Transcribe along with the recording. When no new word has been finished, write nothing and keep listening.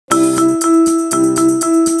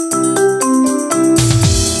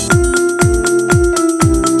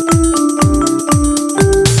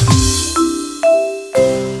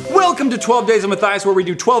12 Days of Matthias, where we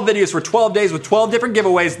do 12 videos for 12 days with 12 different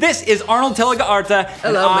giveaways. This is Arnold Telagaarta,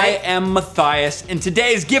 and I am Matthias, and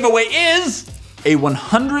today's giveaway is a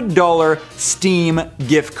 $100 Steam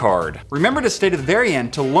gift card. Remember to stay to the very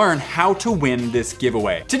end to learn how to win this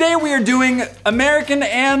giveaway. Today we are doing American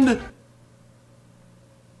and...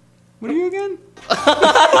 What are you again?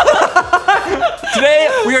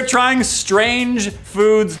 Today we are trying strange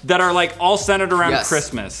foods that are like all centered around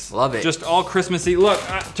Christmas. Love it. Just all Christmassy. Look,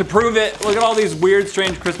 to prove it, look at all these weird,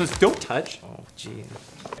 strange Christmas. Don't touch. Oh, gee.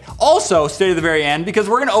 Also, stay to the very end because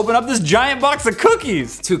we're gonna open up this giant box of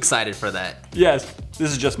cookies. Too excited for that. Yes,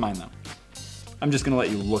 this is just mine though. I'm just gonna let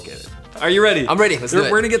you look at it. Are you ready? I'm ready, let's do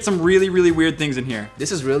it. We're gonna get some really, really weird things in here.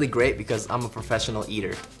 This is really great because I'm a professional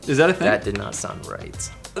eater. Is that a thing? That did not sound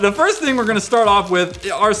right. The first thing we're gonna start off with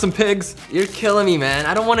are some pigs. You're killing me, man.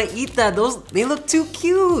 I don't wanna eat that. They look too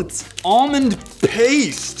cute. Almond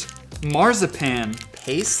paste. Marzipan.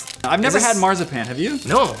 Paste? I've never had marzipan, have you?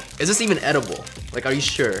 No. Is this even edible? Like, are you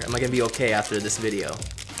sure? Am I gonna be okay after this video?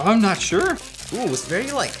 I'm not sure. Ooh, it's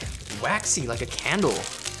very like waxy, like a candle.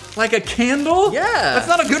 Like a candle? Yeah. That's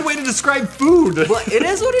not a good way to describe food. Well, it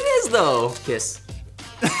is what it is though. Kiss.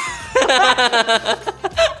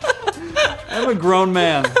 I'm a grown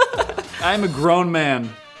man. I'm a grown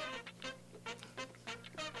man.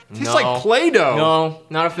 Tastes like Play-Doh. No,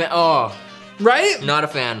 not a fan. Oh. Right? Not a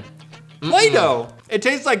fan. Play-Doh. It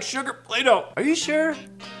tastes like sugar Play-Doh. Are you sure?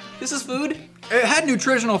 This is food? It had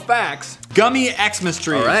nutritional facts. Gummy Xmas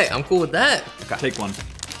trees. All right, I'm cool with that. Okay. Take one.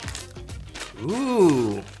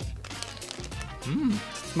 Ooh.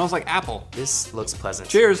 Smells like apple. This looks pleasant.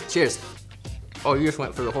 Cheers. Cheers. Oh, you just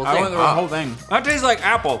went for the whole thing. I went through the whole thing. That tastes like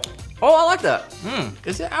apple. Oh, I like that.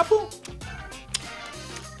 Is it apple?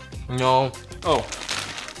 No. Oh,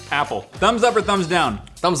 apple. Thumbs up or thumbs down?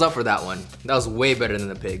 Thumbs up for that one. That was way better than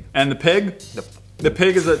the pig. And the pig? The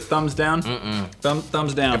pig is a thumbs down?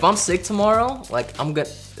 Thumbs down. If I'm sick tomorrow, like,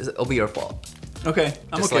 it'll be your fault. Okay,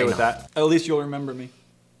 I'm okay with that. At least you'll remember me.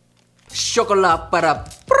 Chocolat para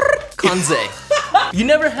conze. You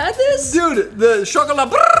never had this? Dude, the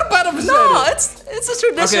chocolat. No, it's a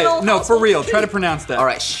traditional. Okay, no, for real. Try to pronounce that. All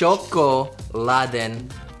right,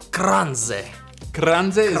 chocoladen kranze.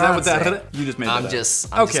 Kranze? Is that what that? You just made that I'm up.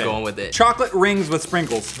 just going with it. Chocolate rings with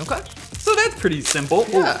sprinkles. Okay. So that's pretty simple.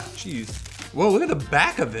 Yeah. Jeez. Whoa, look at the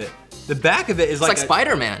back of it. The back of it is It's like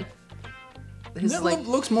Spider-Man. It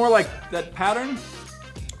looks more like that pattern.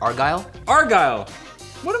 Argyle? Argyle.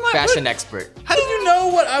 What am I? Fashion expert. How did you know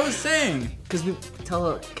what I was saying? Because we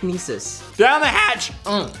telekinesis. Down the hatch.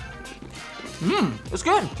 It's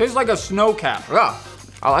good. Tastes like a snow cap. Yeah,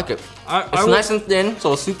 I like it. It's nice and thin,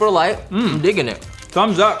 so it's super light. I'm digging it.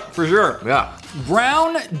 Thumbs up for sure. Yeah.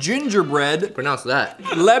 Brown gingerbread. Pronounce that.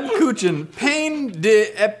 Lebkuchen, pain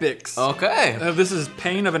de epics. Okay. This is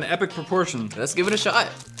pain of an epic proportion. Let's give it a shot.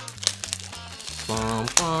 Bum,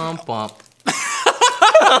 bum, bum.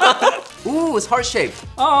 Ooh, it's heart-shaped.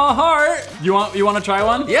 Oh, heart. You want to try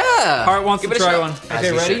one? Yeah. Heart wants Give to it a try shot. one. As Okay,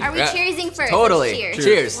 you ready? should. Are we cheersing first? Totally. Cheers.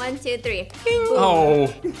 Cheers. 1, 2, 3.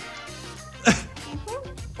 Oh.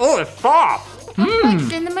 Oh, it's soft.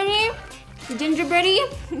 Gingerbready?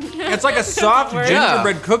 It's like a soft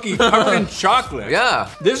gingerbread cookie covered in chocolate. Yeah.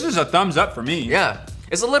 This is a thumbs up for me. Yeah.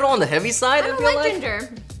 It's a little on the heavy side, I I don't feel like like.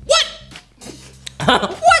 ginger. What?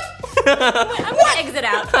 What? I'm gonna exit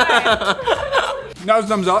out. Sorry. That was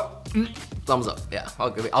thumbs up. Thumbs up. Yeah, I'll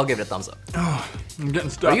give it a thumbs up. Oh, I'm getting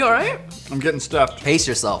stuffed. Are you all right? I'm getting stuffed. Pace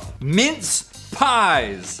yourself. Mince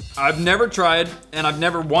pies. I've never tried, and I've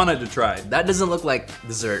never wanted to try. That doesn't look like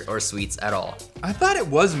dessert or sweets at all. I thought it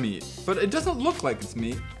was meat, but it doesn't look like it's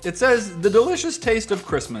meat. It says the delicious taste of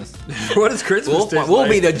Christmas. What does Christmas taste like? We'll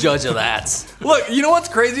be the judge of that. Look, you know what's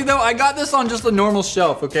crazy though? I got this on just a normal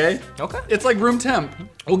shelf, okay? Okay. It's like room temp.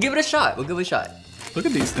 We'll give it a shot. We'll give it a shot. Look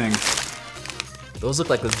at these things. Those look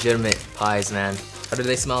like legitimate pies, man. How do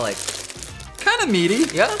they smell like? Kind of meaty.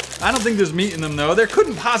 Yeah? I don't think there's meat in them though. There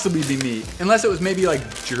couldn't possibly be meat, unless it was maybe like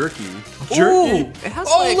jerky. Ooh, it has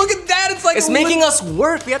like, look at that! It's like it's making us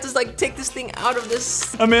work. We have to like take this thing out of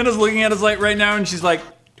this. Amanda's looking at us like right now, and she's like,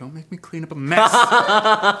 "Don't make me clean up a mess."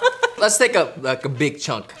 Let's take a big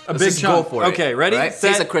chunk. Let's big chunk. Go for it. Okay, ready? Right? Set,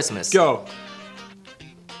 Taste of Christmas. Go.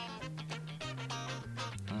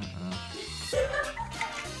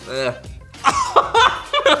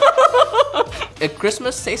 If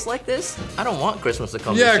Christmas tastes like this, I don't want Christmas to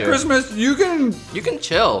come this Yeah, year. Christmas. You can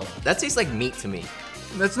chill. That tastes like meat to me.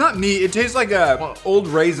 That's not meat. It tastes like a old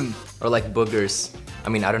raisin. Or like boogers. I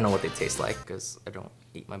mean, I don't know what they taste like because I don't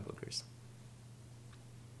eat my boogers.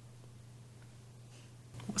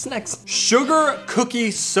 What's next? Sugar cookie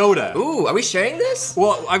soda. Ooh, are we sharing this?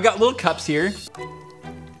 Well, I've got little cups here.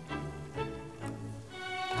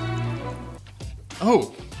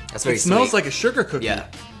 Oh, That's very it smells sweet. like a sugar cookie. Yeah.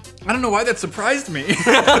 I don't know why that surprised me.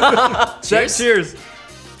 Cheers. Cheers.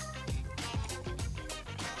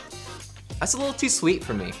 That's a little too sweet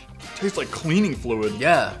for me. Tastes like cleaning fluid.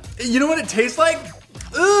 Yeah. You know what it tastes like?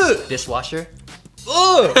 Ugh. Dishwasher.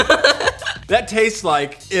 Ugh. That tastes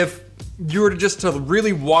like if you were to just to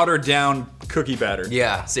really water down cookie batter.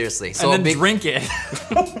 Yeah, seriously. So And then drink it.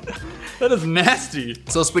 That is nasty.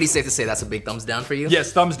 So it's pretty safe to say that's a big thumbs down for you?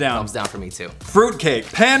 Yes, thumbs down. Thumbs down for me too. Fruitcake,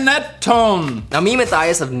 panettone. Now me and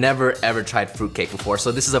Matthias have never ever tried fruitcake before,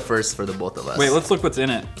 so this is a first for the both of us. Wait, let's look what's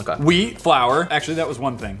in it. Okay. Wheat, flour. Actually, that was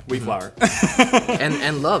one thing. Wheat flour.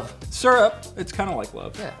 And love. Syrup. It's kind of like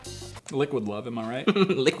love. Yeah. Liquid love, am I right?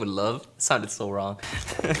 Liquid love. Sounded so wrong.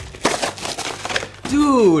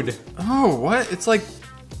 Dude. Oh, what? It's like...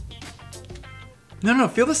 No,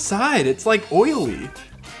 feel the side. It's like oily.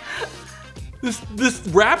 This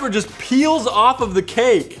wrapper just peels off of the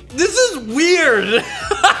cake. This is weird.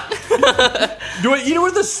 Do I eat it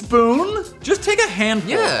with a spoon? Just take a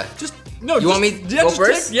handful. Yeah. Just, no, You want me to go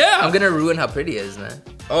first? Yeah. I'm gonna ruin how pretty it is, man.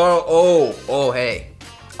 Oh, hey.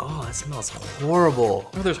 Oh, that smells horrible.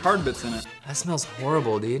 Oh, there's hard bits in it. That smells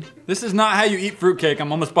horrible, dude. This is not how you eat fruitcake,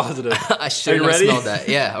 I'm almost positive. I shouldn't have smelled that.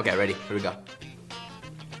 Yeah, okay, ready. Here we go.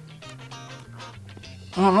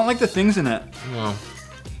 Oh, I don't like the things in it. No.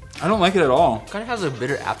 I don't like it at all. Kind of has a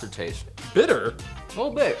bitter aftertaste. Bitter? A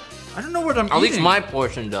little bit. I don't know what I'm eating. At least my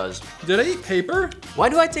portion does. Did I eat paper? Why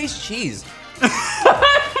do I taste cheese?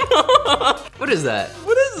 What is that?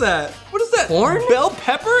 What is that? What is that? Corn? Bell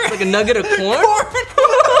pepper? Like a nugget of corn? Corn?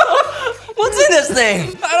 What's in this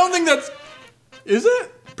thing? I don't think that's... Is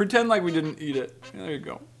it? Pretend like we didn't eat it. Yeah, there you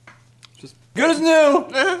go. Just good as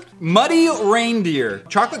new. Muddy reindeer.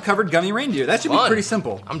 Chocolate covered gummy reindeer. That should be Fun. pretty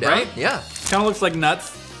simple. I'm down. Right? Yeah. Kind of looks like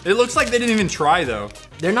nuts. It looks like they didn't even try though.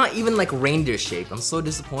 They're not even like reindeer shaped. I'm so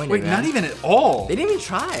disappointed. Wait, man. not even at all. They didn't even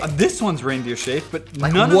try. This one's reindeer shaped, but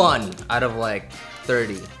Like none one out of like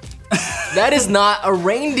 30. That is not a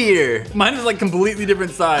reindeer. Mine is like completely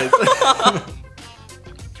different size.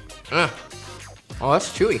 Oh, that's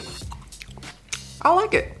chewy. I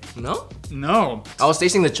like it. No? No. I was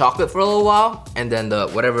tasting the chocolate for a little while, and then the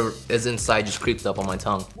whatever is inside just creeped up on my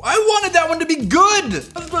tongue. I wanted that one to be good.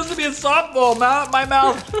 That's supposed to be a softball. My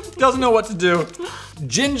mouth doesn't know what to do.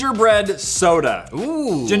 Gingerbread soda.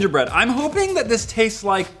 Ooh. Gingerbread. I'm hoping that this tastes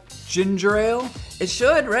like ginger ale. It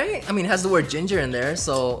should, right? I mean, it has the word ginger in there,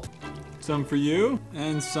 so. Some for you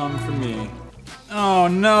and some for me. Oh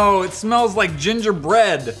no, it smells like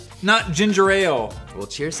gingerbread, not ginger ale. Well,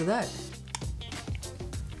 cheers to that.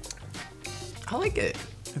 I like it.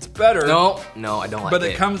 It's better. No, I don't like it. But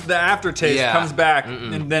it comes, the aftertaste comes back,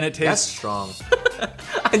 and then it That's tastes. strong.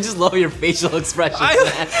 I just love your facial expressions,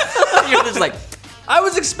 man. You're just like. I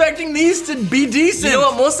was expecting these to be decent. You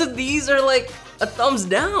know what? Most of these are like a thumbs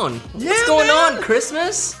down. Yeah, What's going man. on?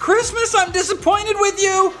 Christmas? Christmas, I'm disappointed with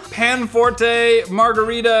you. Panforte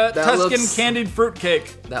margarita That Tuscan looks- candied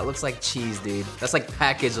fruitcake. That looks like cheese, dude. That's like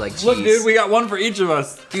packaged like cheese. Look, dude, we got one for each of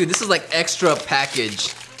us. Dude, this is like extra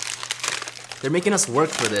package. They're making us work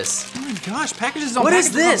for this. Oh my gosh, packages on What is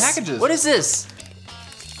packages on this? packages. What is this?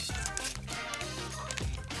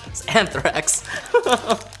 It's anthrax.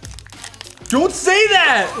 Don't say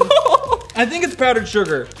that! I think it's powdered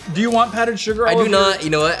sugar. Do you want powdered sugar? I all do over your- not. You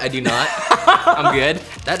know what? I do not. I'm good.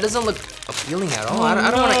 That doesn't look appealing at all. I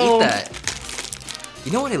don't want to no. eat that.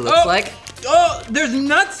 You know what it looks like? Oh, there's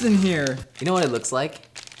nuts in here. You know what it looks like?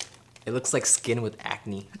 It looks like skin with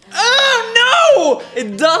acne. Oh no!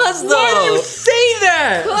 It does though. Why do you say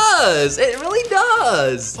that? It does. It really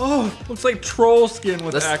does. Oh, looks like troll skin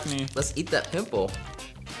with acne. Let's eat that pimple.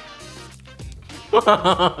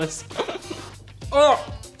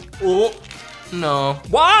 Oh. No.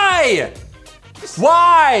 Why?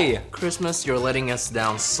 Why? Christmas, you're letting us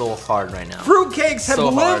down so hard right now. Fruitcakes have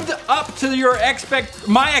So hard. lived up to your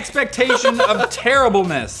my expectation of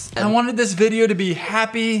terribleness. I wanted this video to be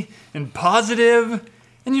happy and positive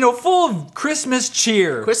and, you know, full of Christmas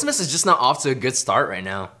cheer. Christmas is just not off to a good start right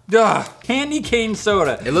now. Ugh, candy cane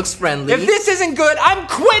soda. It looks friendly. If this isn't good, I'm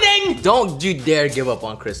quitting! Don't you dare give up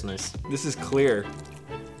on Christmas. This is clear.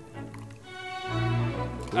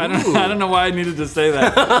 I don't know why I needed to say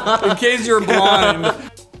that. In case you're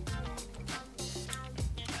blind.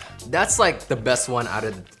 That's like the best one out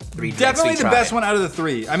of the 3 drinks Definitely we the tried. best one out of the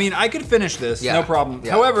 3. I mean, I could finish this, Yeah. no problem.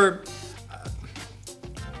 Yeah. However,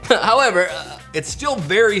 However, it's still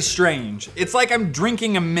very strange. It's like I'm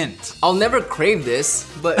drinking a mint. I'll never crave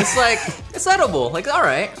this, but it's like, it's edible. Like, all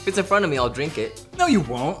right, if it's in front of me, I'll drink it. No, you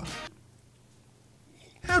won't.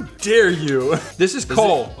 How dare you? This is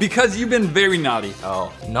coal, because you've been very naughty.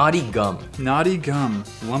 Oh, naughty gum. Naughty gum,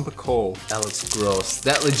 lump of coal. That looks gross.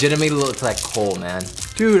 That legitimately looks like coal, man.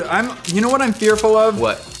 Dude, you know what I'm fearful of?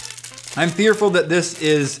 What? I'm fearful that this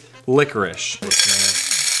is licorice.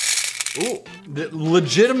 Ooh, that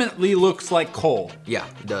legitimately looks like coal. Yeah,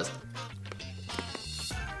 it does.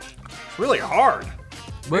 It's really hard.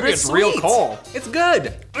 But Maybe it's real coal. It's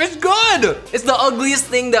good. It's good! It's the ugliest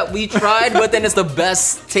thing that we tried, but then it's the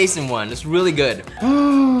best tasting one. It's really good.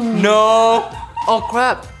 No. Oh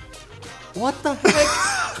crap. What the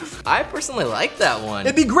heck? I personally like that one.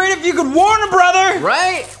 It'd be great if you could warn a brother!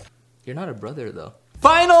 Right? You're not a brother though.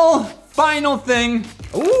 Final thing.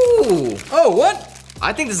 Ooh. Oh, what?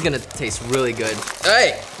 I think this is gonna taste really good.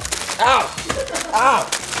 Hey. Ow. Ow.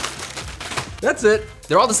 That's it.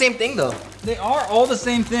 They're all the same thing though. They are all the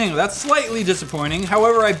same thing. That's slightly disappointing.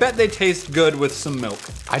 However, I bet they taste good with some milk.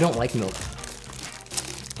 I don't like milk.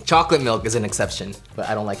 Chocolate milk is an exception, but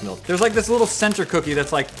I don't like milk. There's like this little center cookie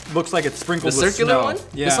that's like, looks like it's sprinkled The with circular snow. one?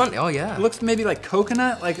 Yeah. This one? Oh yeah. It looks maybe like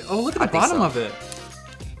coconut. Like, oh, look at the think bottom so. of it.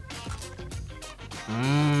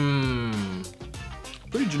 Mmm.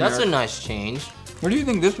 Pretty generic. That's a nice change. What do you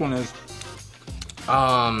think this one is?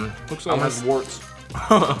 Looks like it has warts.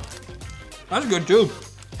 That's good too.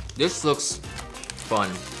 This looks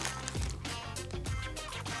fun.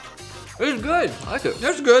 It's good. I like it.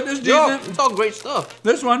 That's good. It's Yo, decent. it's all great stuff.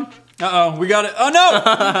 This one. Uh-oh, we got it. Oh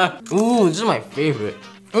no! Ooh, this is my favorite.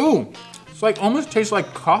 Ooh, it's like almost tastes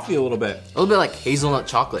like coffee a little bit. A little bit like hazelnut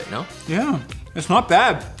chocolate, no? Yeah, it's not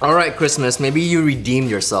bad. All right, Christmas, maybe you redeemed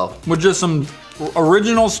yourself. With just some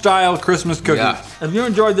original style Christmas cookies. Yeah. If you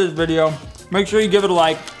enjoyed this video, make sure you give it a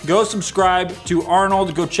like. Go subscribe to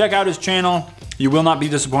Arnold. Go check out his channel. You will not be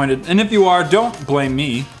disappointed. And if you are, don't blame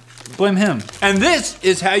me, blame him. And this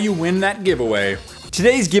is how you win that giveaway.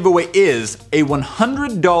 Today's giveaway is a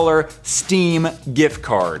 $100 Steam gift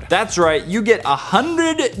card. That's right, you get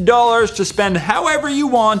 $100 to spend however you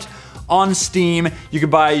want on Steam. You can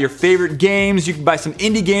buy your favorite games, you can buy some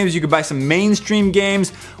indie games, you can buy some mainstream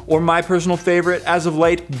games, or my personal favorite as of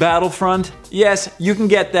late, Battlefront. Yes, you can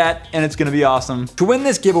get that, and it's gonna be awesome. To win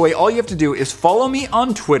this giveaway, all you have to do is follow me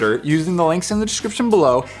on Twitter using the links in the description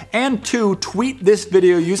below, and tweet this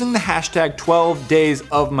video using the hashtag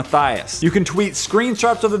 12daysofmatthias. You can tweet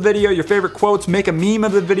screenshots of the video, your favorite quotes, make a meme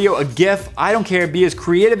of the video, a GIF, I don't care, be as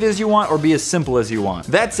creative as you want or be as simple as you want.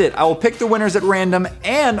 That's it, I will pick the winners at random,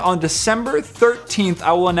 and on December 13th,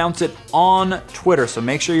 I will announce it on Twitter, so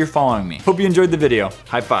make sure you're following me. Hope you enjoyed the video.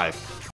 High five.